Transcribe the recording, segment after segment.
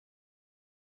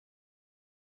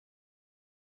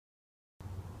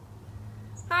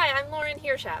I'm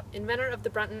Heerschap, inventor of the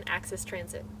Brunton Axis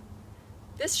Transit.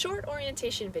 This short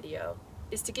orientation video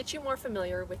is to get you more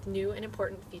familiar with new and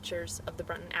important features of the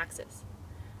Brunton Axis.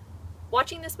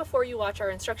 Watching this before you watch our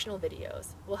instructional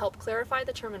videos will help clarify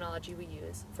the terminology we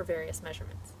use for various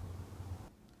measurements.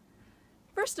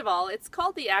 First of all, it's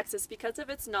called the axis because of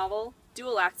its novel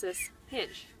dual-axis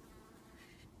hinge.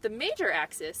 The major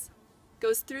axis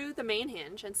goes through the main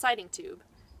hinge and siding tube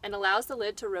and allows the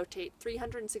lid to rotate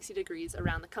 360 degrees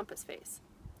around the compass face.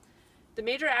 The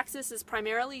major axis is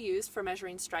primarily used for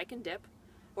measuring strike and dip,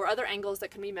 or other angles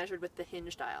that can be measured with the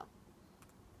hinge dial.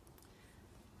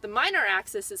 The minor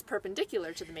axis is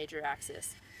perpendicular to the major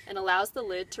axis and allows the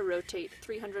lid to rotate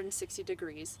 360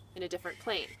 degrees in a different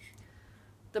plane.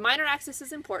 The minor axis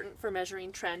is important for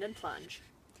measuring trend and plunge,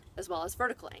 as well as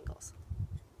vertical angles.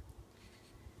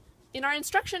 In our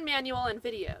instruction manual and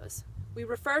videos, we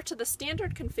refer to the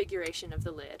standard configuration of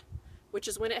the lid, which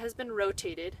is when it has been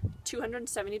rotated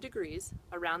 270 degrees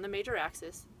around the major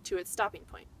axis to its stopping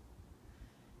point.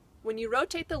 When you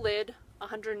rotate the lid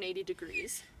 180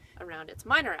 degrees around its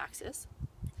minor axis,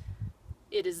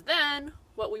 it is then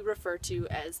what we refer to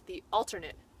as the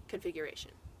alternate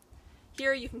configuration.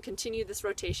 Here you can continue this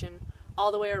rotation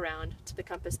all the way around to the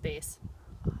compass base,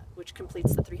 which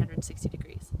completes the 360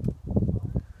 degrees.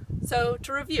 So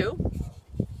to review,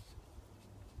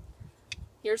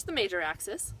 here's the major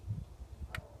axis,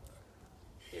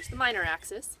 here's the minor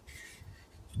axis,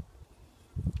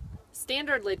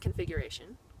 standard lid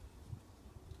configuration,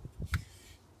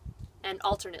 and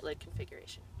alternate lid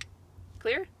configuration.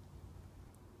 Clear?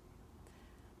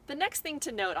 The next thing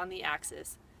to note on the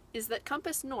axis is that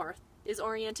compass north is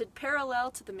oriented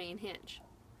parallel to the main hinge.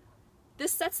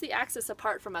 This sets the axis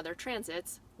apart from other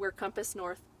transits where compass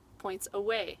north points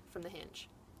away from the hinge.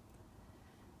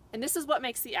 And this is what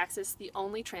makes the axis the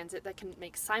only transit that can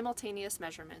make simultaneous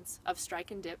measurements of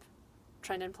strike and dip,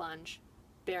 trend and plunge,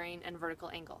 bearing, and vertical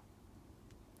angle.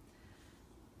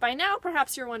 By now,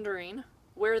 perhaps you're wondering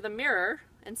where the mirror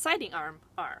and siding arm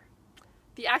are.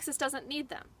 The axis doesn't need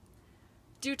them.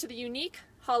 Due to the unique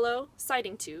hollow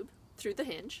siding tube through the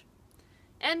hinge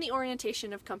and the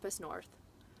orientation of compass north,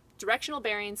 directional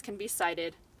bearings can be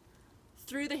sighted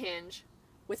through the hinge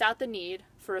without the need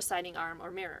for a siding arm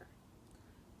or mirror.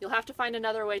 You'll have to find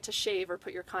another way to shave or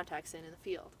put your contacts in the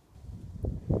field.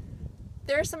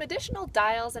 There are some additional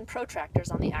dials and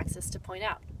protractors on the axis to point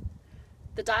out.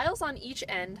 The dials on each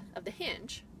end of the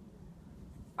hinge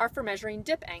are for measuring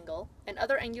dip angle and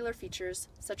other angular features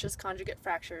such as conjugate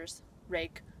fractures,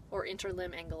 rake, or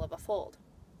interlimb angle of a fold.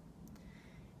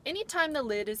 Anytime the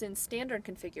lid is in standard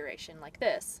configuration like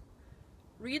this,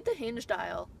 read the hinge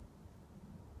dial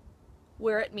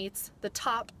where it meets the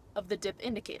top of the dip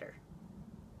indicator.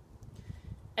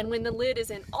 And when the lid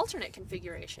is in alternate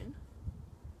configuration,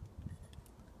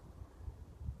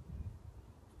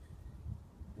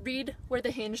 read where the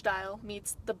hinge dial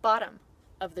meets the bottom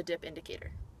of the dip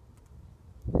indicator.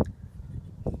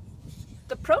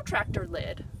 The protractor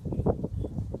lid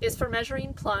is for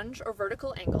measuring plunge or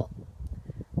vertical angle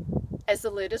as the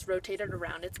lid is rotated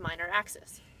around its minor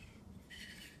axis.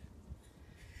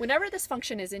 Whenever this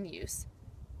function is in use,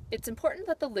 it's important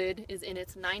that the lid is in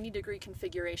its 90-degree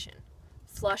configuration,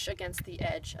 flush against the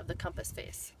edge of the compass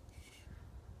face.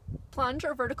 Plunge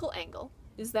or vertical angle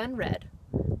is then read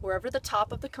wherever the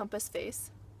top of the compass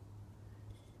face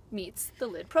meets the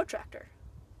lid protractor.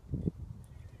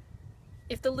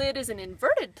 If the lid is in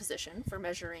inverted position for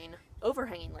measuring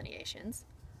overhanging lineations,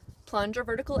 plunge or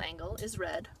vertical angle is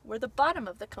read where the bottom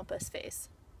of the compass face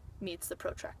meets the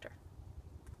protractor.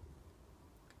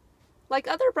 Like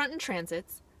other Brunton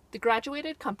transits, the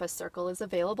graduated compass circle is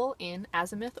available in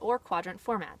azimuth or quadrant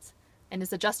formats and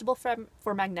is adjustable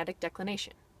for magnetic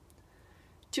declination.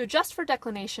 To adjust for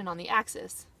declination on the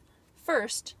axis,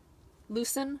 first,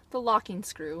 loosen the locking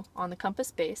screw on the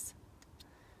compass base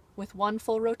with one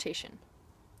full rotation.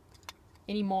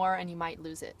 Any more and you might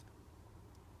lose it.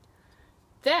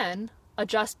 Then,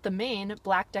 adjust the main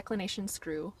black declination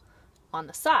screw on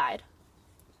the side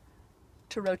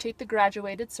to rotate the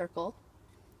graduated circle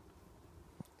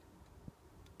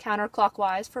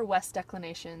counterclockwise for west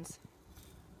declinations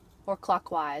or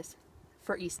clockwise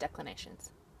for east declinations.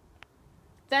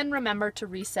 Then remember to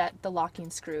reset the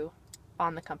locking screw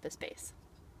on the compass base.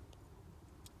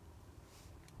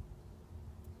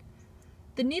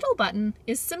 The needle button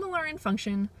is similar in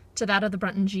function to that of the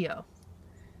Brunton Geo.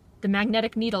 The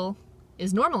magnetic needle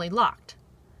is normally locked,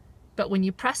 but when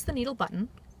you press the needle button,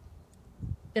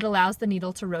 it allows the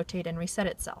needle to rotate and reset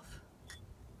itself.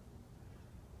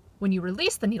 When you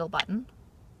release the needle button,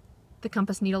 the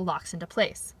compass needle locks into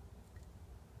place.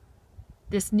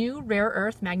 This new rare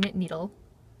earth magnet needle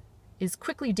is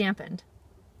quickly dampened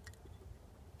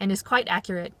and is quite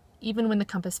accurate even when the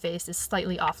compass face is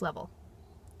slightly off level.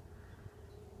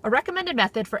 A recommended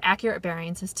method for accurate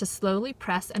bearings is to slowly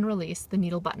press and release the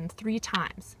needle button 3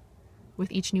 times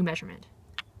with each new measurement.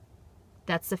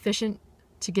 That's sufficient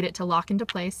to get it to lock into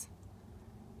place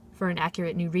for an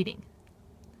accurate new reading.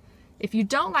 If you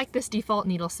don't like this default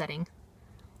needle setting,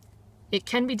 it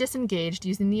can be disengaged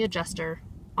using the adjuster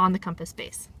on the compass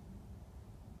base.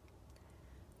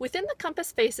 Within the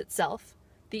compass face itself,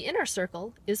 the inner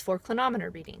circle is for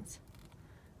clinometer readings.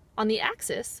 On the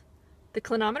axis, the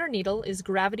clinometer needle is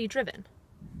gravity-driven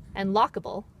and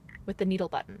lockable with the needle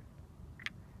button.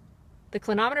 The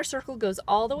clinometer circle goes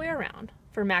all the way around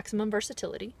for maximum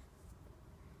versatility.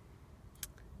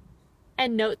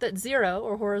 And note that 0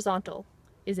 or horizontal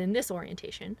is in this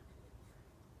orientation,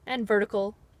 and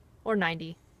vertical or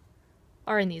 90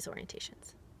 are in these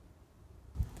orientations.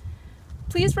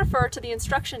 Please refer to the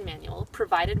instruction manual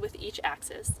provided with each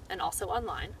axis and also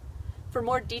online for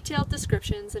more detailed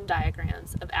descriptions and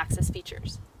diagrams of axis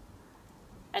features.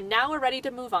 And now we're ready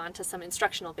to move on to some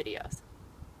instructional videos.